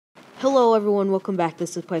Hello everyone, welcome back.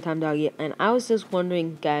 This is Playtime Doggy, and I was just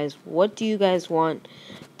wondering, guys, what do you guys want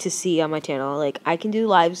to see on my channel? Like, I can do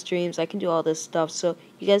live streams, I can do all this stuff, so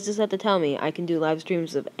you guys just have to tell me. I can do live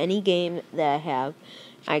streams of any game that I have.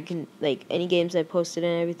 I can, like, any games I posted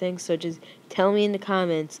and everything, so just tell me in the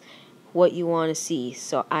comments what you want to see,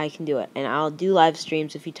 so I can do it. And I'll do live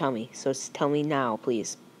streams if you tell me, so tell me now,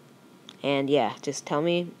 please. And yeah, just tell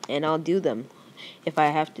me, and I'll do them. If I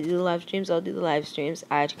have to do the live streams, I'll do the live streams.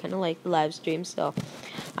 I kind of like the live streams, so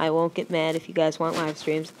I won't get mad if you guys want live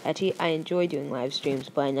streams. Actually, I enjoy doing live streams,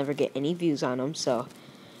 but I never get any views on them, so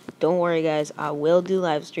don't worry, guys. I will do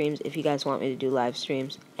live streams if you guys want me to do live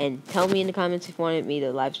streams. And tell me in the comments if you wanted me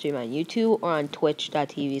to live stream on YouTube or on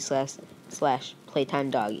twitch.tv/slash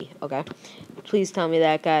playtimedoggy, okay? Please tell me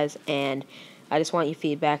that, guys, and I just want your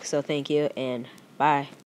feedback, so thank you, and bye.